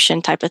in the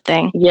ocean type of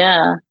thing.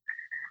 Yeah.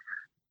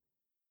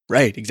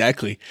 Right,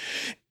 exactly.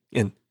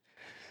 And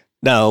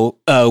now,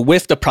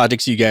 with the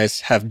projects you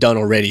guys have done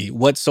already,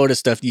 what sort of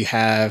stuff do you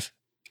have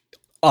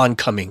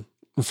oncoming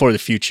for the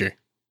future?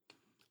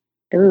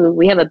 Ooh,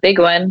 we have a big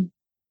one.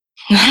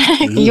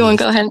 You want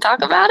to go ahead and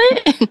talk about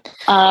it?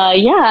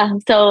 Yeah.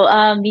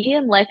 So me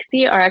and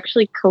Lexi are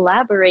actually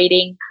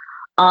collaborating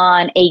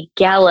on a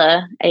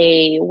gala,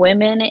 a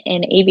Women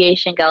in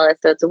Aviation gala.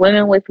 So it's a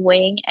Women with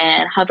Wing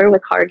and Hover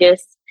with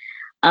Hargis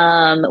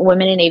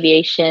Women in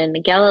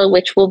Aviation gala,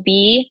 which will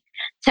be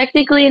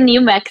technically in New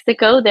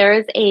Mexico. There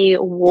is a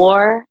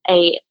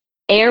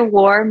air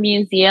war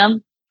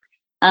museum.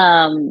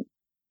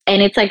 And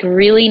it's like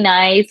really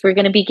nice. We're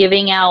going to be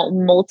giving out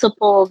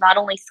multiple, not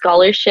only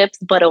scholarships,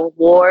 but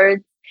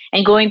awards.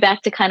 And going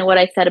back to kind of what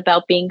I said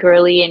about being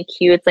girly and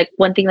cute, it's like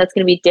one thing that's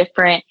going to be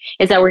different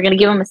is that we're going to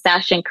give them a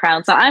sash and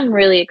crown. So I'm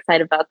really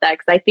excited about that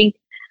because I think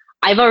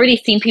I've already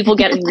seen people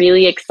get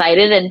really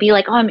excited and be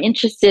like, oh, I'm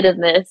interested in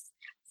this.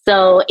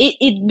 So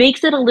it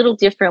makes it a little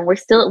different.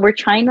 We're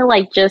trying to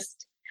like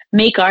just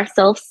make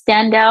ourselves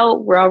stand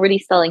out. We're already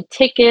selling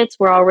tickets.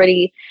 We're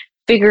already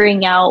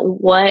figuring out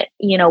what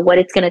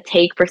it's going to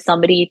take for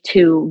somebody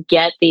to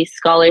get these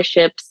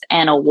scholarships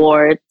and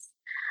awards.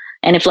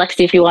 And if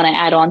you want to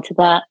add on to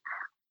that.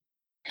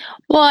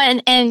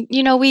 Well, and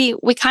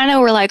we kind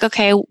of were like,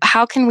 okay,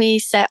 how can we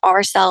set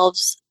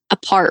ourselves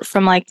apart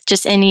from like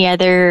just any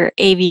other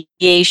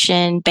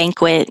aviation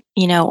banquet,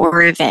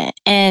 or event?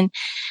 And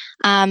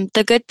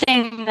the good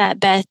thing that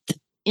Beth,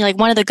 like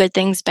one of the good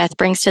things Beth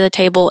brings to the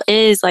table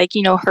is like,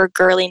 her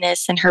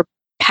girliness and her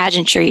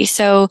pageantry.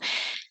 So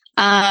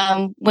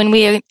when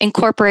we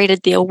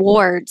incorporated the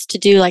awards to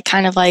do like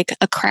kind of like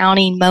a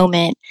crowning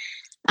moment,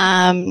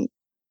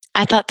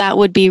 I thought that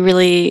would be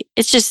really,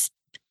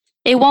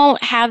 it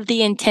won't have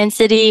the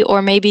intensity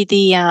or maybe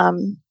the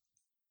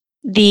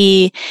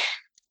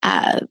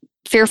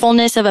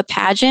fearfulness of a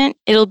pageant.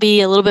 It'll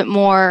be a little bit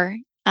more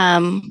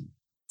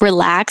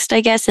relaxed,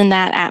 I guess, in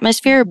that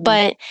atmosphere,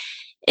 but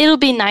it'll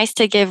be nice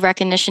to give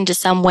recognition to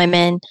some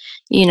women,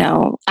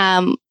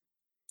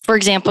 for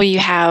example, you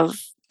have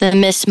the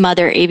Miss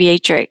Mother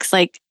Aviatrix.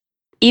 Like,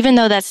 even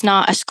though that's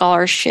not a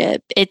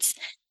scholarship,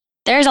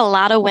 there's a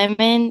lot of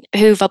women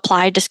who've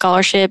applied to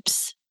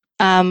scholarships,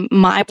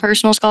 my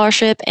personal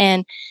scholarship,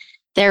 and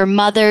their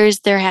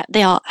mothers,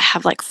 they all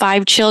have like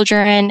 5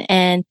 children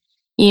and,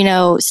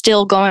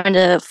 still going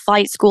to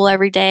flight school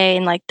every day.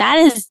 And like,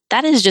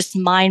 that is just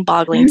mind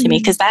boggling to me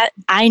because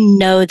I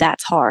know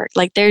that's hard.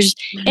 Like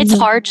it's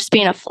hard just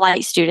being a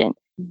flight student,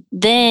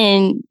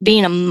 then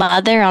being a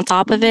mother on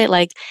top of it.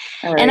 Like,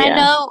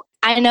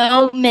 I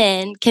know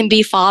men can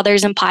be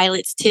fathers and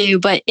pilots too,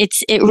 but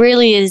it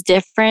really is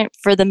different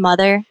for the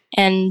mother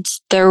and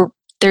their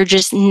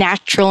just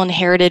natural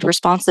inherited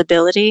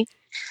responsibility.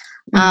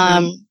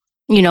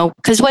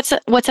 Because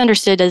what's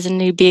understood doesn't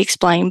need to be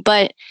explained,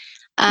 but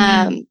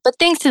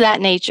things to that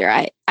nature.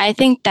 I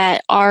think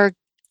that our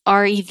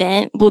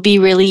event will be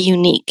really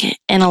unique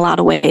in a lot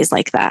of ways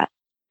like that.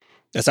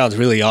 That sounds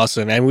really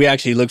awesome, and we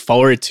actually look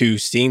forward to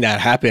seeing that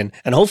happen.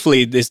 And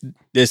hopefully this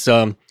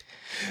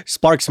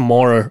sparks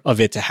more of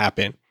it to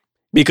happen,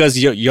 because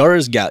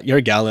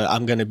your gala,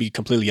 I'm going to be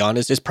completely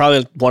honest, is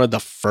probably one of the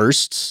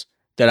firsts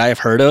that I have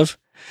heard of,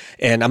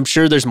 and I'm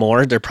sure there's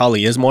more. There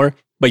probably is more,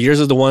 but yours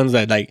is the ones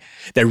that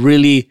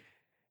really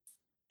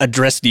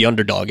address the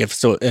underdog, if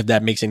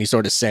that makes any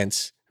sort of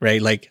sense,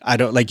 right? Like, I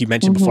don't, like you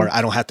mentioned before,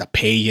 I don't have to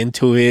pay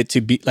into it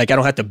to be like, I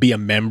don't have to be a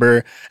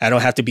member. I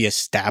don't have to be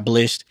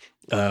established.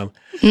 I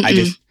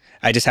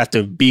just have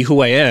to be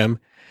who I am.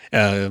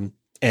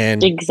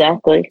 And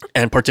exactly,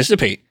 and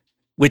participate,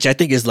 which I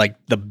think is like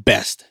the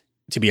best,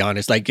 to be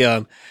honest. Like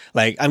I'm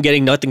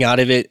getting nothing out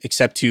of it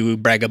except to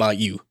brag about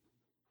you.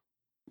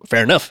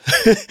 Fair enough.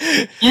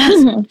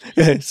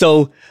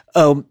 So,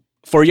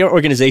 for your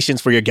organizations,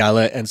 for your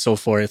gala and so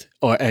forth,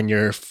 and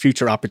your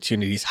future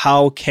opportunities,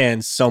 how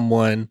can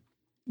someone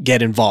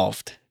get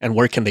involved and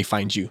where can they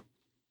find you?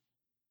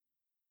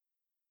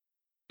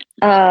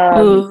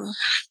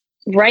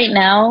 Right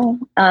now,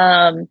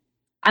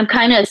 I'm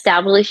kind of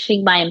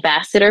establishing my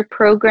ambassador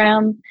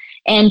program,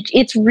 and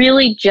it's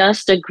really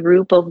just a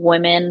group of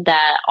women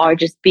that are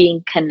just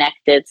being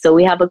connected. So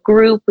we have a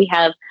group, we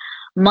have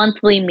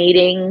monthly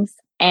meetings,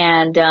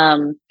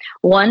 and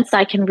once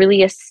I can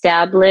really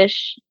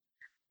establish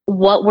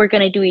what we're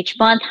going to do each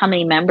month, how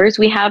many members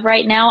we have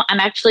right now, I'm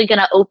actually going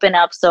to open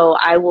up. So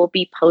I will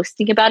be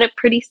posting about it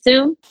pretty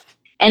soon.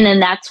 And then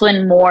that's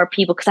when more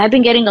people, because I've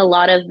been getting a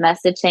lot of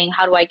message saying,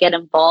 how do I get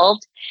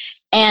involved?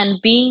 And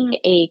being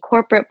a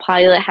corporate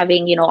pilot,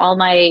 having, all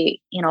my,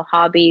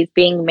 hobbies,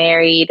 being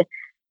married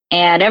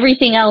and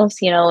everything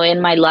else,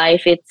 in my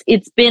life,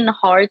 it's been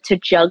hard to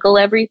juggle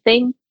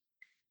everything.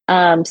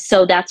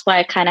 So that's why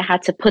I kind of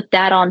had to put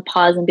that on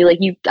pause and be like,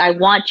 I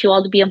want you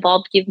all to be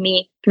involved. Give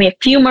me a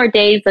few more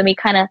days. Let me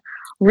kind of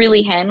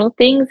really handle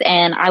things,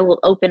 and I will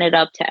open it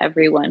up to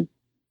everyone.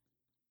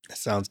 That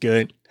sounds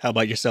good. How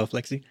about yourself,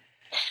 Lexi?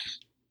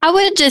 I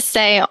would just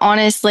say,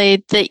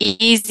 honestly, the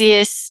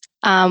easiest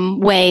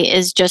way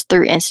is just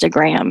through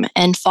Instagram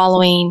and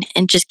following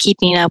and just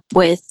keeping up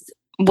with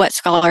what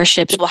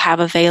scholarships we'll have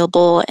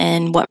available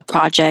and what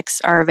projects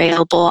are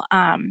available.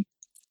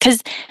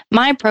 Because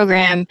my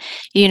program,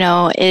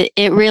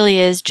 it really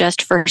is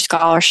just for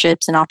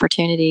scholarships and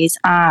opportunities.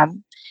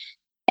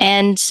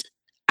 And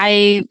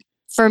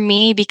for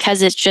me,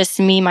 because it's just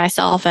me,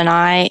 myself, and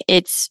I,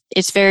 it's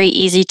very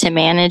easy to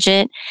manage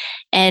it.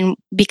 And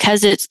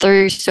because it's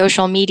through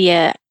social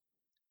media,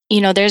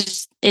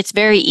 it's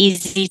very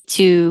easy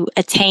to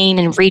attain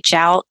and reach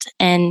out,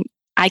 and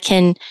I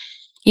can,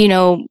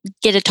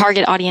 get a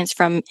target audience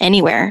from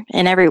anywhere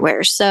and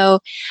everywhere.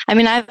 So, I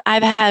mean,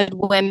 I've had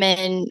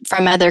women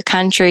from other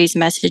countries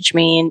message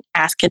me and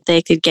ask if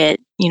they could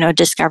get,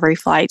 discovery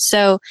flights.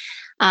 So,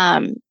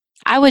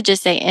 I would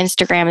just say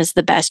Instagram is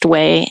the best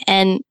way.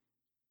 And,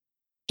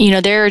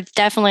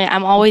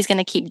 I'm always going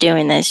to keep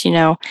doing this,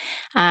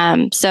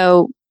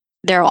 so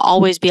there will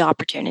always be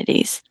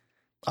opportunities.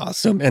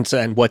 Awesome.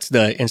 And what's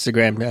the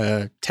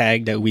Instagram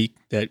tag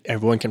that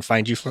everyone can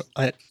find you for?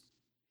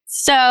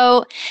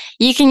 So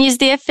you can use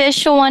the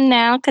official one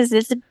now because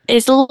it's a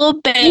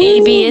little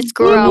baby. It's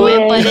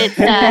growing, but it's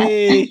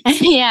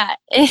yeah.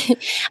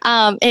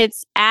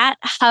 It's at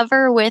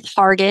Hover with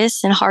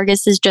Hargis, and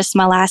Hargis is just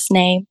my last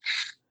name.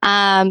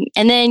 And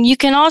then you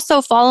can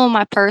also follow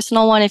my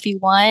personal one if you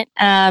want.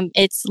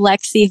 It's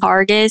Lexi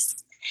Hargis,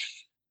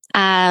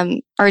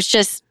 or it's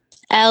just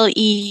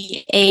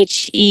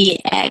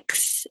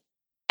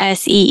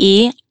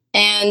LEHEXSEE.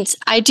 And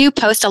I do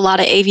post a lot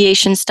of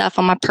aviation stuff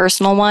on my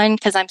personal one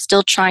because I'm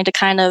still trying to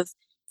kind of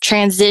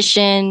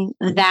transition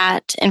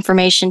that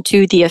information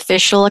to the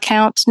official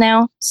account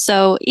now.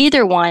 So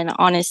either one,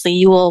 honestly,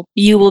 you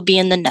will be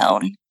in the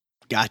known.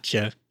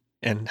 Gotcha.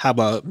 And how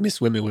about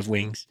Miss Women with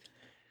Wings?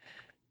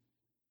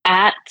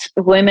 At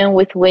Women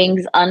with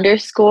Wings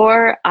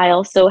 _. I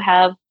also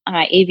have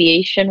my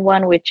aviation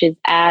one, which is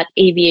at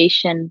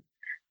Aviation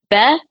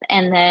Beth.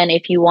 And then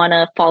if you want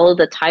to follow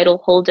the title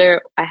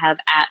holder, I have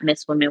at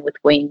Miss Women with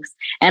Wings.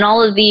 And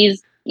all of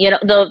these,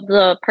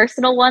 the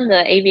personal one,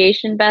 the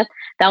Aviation Beth,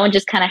 that one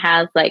just kind of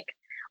has like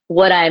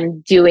what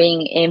I'm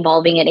doing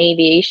involving in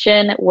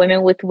aviation.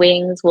 Women with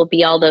Wings will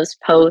be all those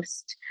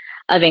posts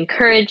of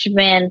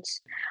encouragement,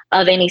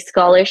 of any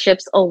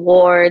scholarships,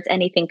 awards,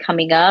 anything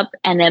coming up.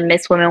 And then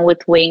Miss Women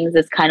with Wings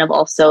is kind of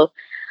also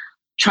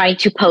trying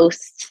to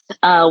post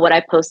what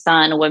I post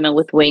on Women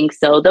with Wings.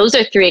 So those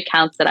are 3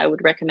 accounts that I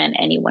would recommend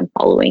anyone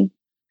following.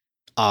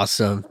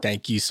 Awesome.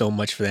 Thank you so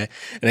much for that.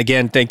 And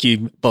again, thank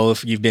you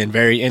both. You've been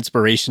very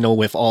inspirational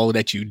with all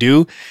that you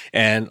do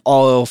and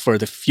all for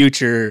the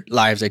future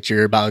lives that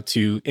you're about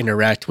to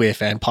interact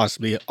with and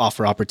possibly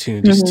offer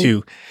opportunities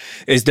to.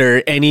 Is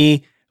there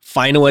any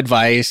final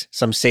advice,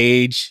 some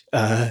sage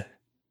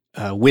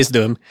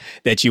wisdom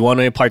that you want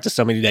to impart to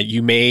somebody that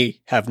you may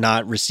have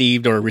not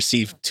received or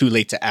received too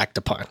late to act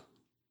upon?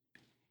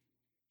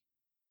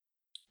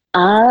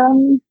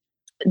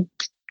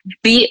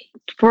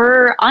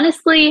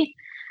 Honestly,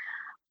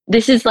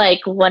 this is like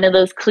one of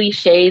those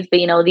cliches, but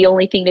the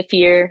only thing to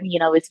fear,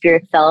 is fear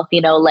itself.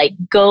 Like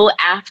go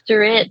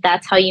after it.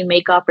 That's how you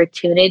make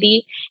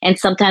opportunity. And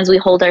sometimes we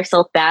hold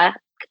ourselves back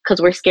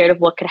because we're scared of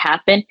what could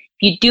happen.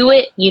 If you do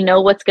it, you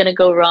know what's going to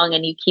go wrong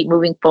and you keep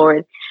moving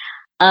forward.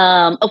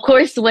 Of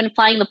course, when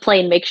flying the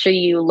plane, make sure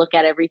you look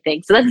at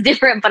everything. So that's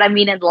different, but I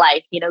mean in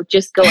life,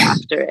 just go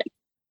after it.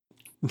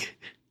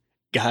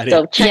 Got it.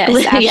 So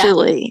yes,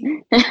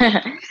 absolutely.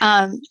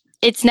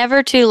 It's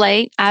never too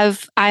late. I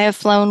have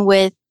flown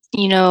with,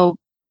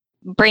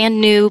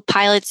 brand new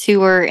pilots who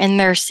were in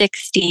their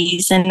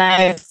 60s, and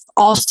I've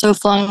also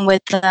flown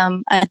with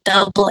a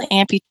double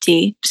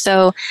amputee.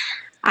 So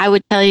I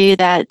would tell you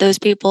that those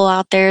people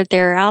out there,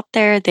 they're out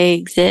there, they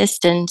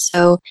exist. And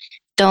so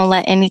don't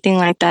let anything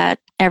like that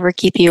ever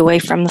keep you away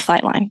from the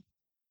flight line.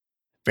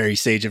 Very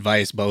sage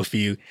advice, both of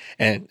you.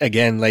 And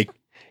again,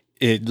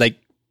 to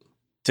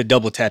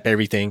double tap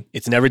everything,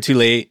 it's never too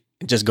late.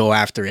 Just go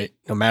after it.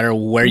 No matter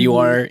where you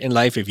are in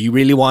life, if you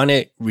really want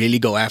it, really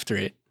go after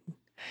it.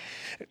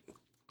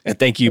 And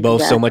thank you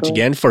both so much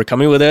again for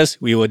coming with us.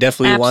 We will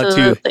definitely want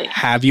to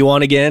have you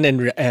on again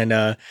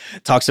and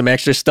talk some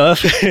extra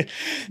stuff.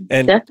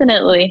 And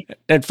definitely.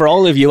 And for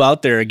all of you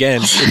out there,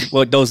 again,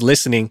 those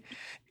listening,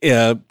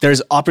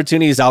 there's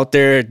opportunities out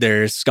there.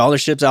 There's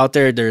scholarships out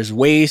there. There's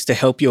ways to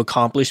help you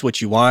accomplish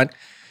what you want.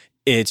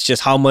 It's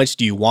just how much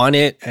do you want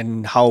it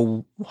and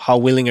how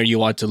willing are you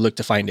want to look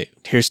to find it.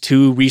 Here's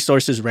 2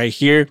 resources right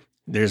here.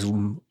 There's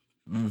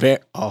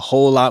a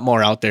whole lot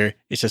more out there.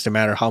 It's just a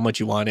matter of how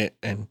much you want it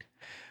and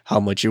how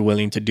much you're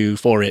willing to do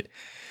for it.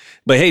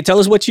 But hey, tell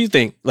us what you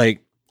think.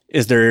 Like,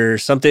 is there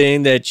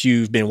something that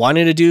you've been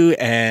wanting to do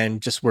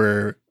and just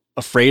were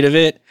afraid of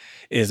it?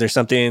 Is there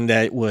something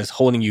that was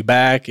holding you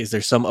back? Is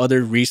there some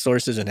other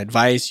resources and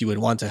advice you would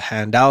want to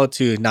hand out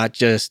to not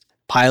just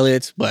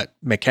pilots, but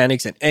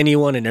mechanics and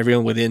anyone and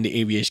everyone within the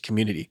aviation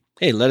community?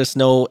 Hey, let us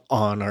know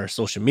on our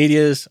social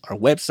medias, our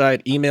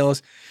website,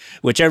 emails,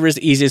 whichever is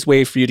the easiest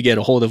way for you to get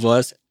a hold of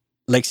us,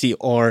 Lexi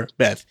or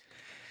Beth.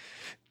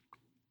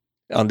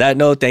 On that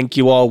note, thank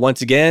you all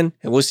once again,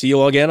 and we'll see you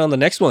all again on the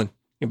next one.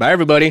 Bye,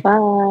 everybody.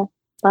 Bye.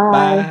 Bye.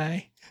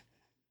 Bye.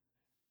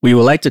 We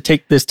would like to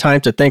take this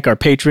time to thank our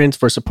patrons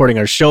for supporting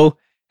our show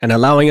and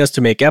allowing us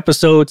to make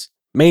episodes,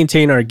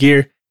 maintain our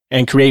gear,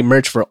 and create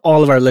merch for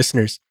all of our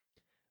listeners.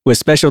 With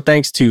special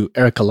thanks to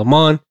Erica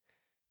Lamont,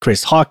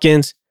 Chris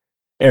Hawkins,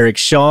 Eric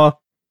Shaw,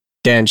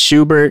 Dan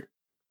Schubert,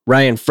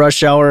 Ryan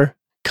Frushauer,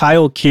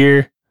 Kyle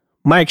Keir,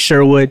 Mike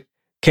Sherwood,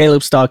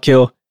 Caleb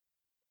Stockhill,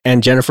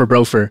 and Jennifer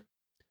Brofer.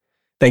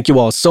 Thank you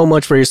all so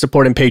much for your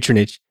support and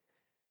patronage.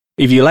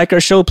 If you like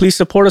our show, please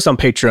support us on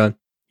Patreon.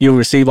 You'll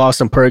receive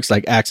awesome perks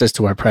like access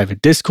to our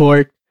private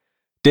Discord,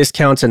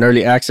 discounts and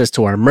early access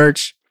to our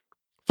merch,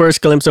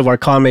 first glimpse of our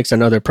comics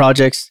and other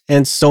projects,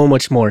 and so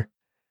much more.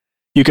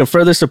 You can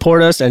further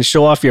support us and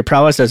show off your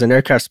prowess as an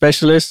aircraft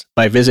specialist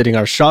by visiting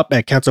our shop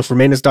at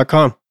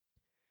cancelformaintenance.com.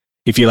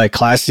 If you like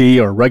classy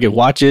or rugged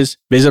watches,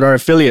 visit our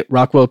affiliate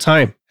Rockwell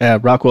Time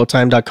at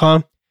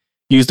rockwelltime.com.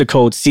 Use the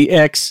code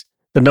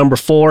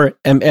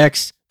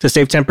CX4MX to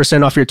save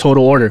 10% off your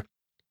total order.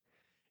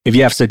 If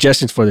you have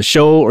suggestions for the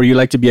show or you'd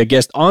like to be a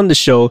guest on the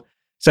show,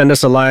 send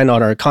us a line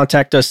on our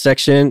contact us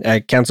section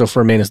at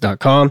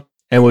cancelformaintenance.com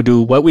and we'll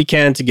do what we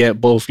can to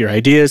get both your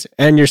ideas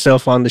and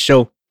yourself on the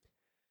show.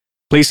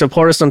 Please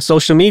support us on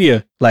social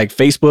media like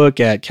Facebook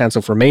at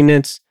Cancel for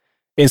Maintenance,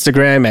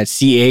 Instagram at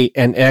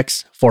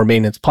CANX for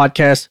Maintenance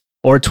Podcast,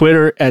 or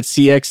Twitter at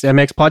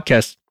CXMX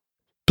Podcast.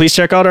 Please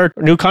check out our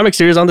new comic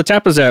series on the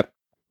Tapas app.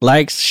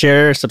 Like,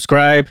 share,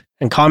 subscribe,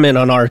 and comment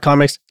on our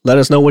comics. Let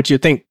us know what you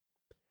think.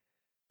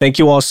 Thank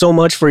you all so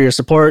much for your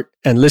support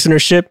and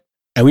listenership,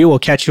 and we will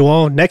catch you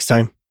all next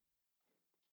time.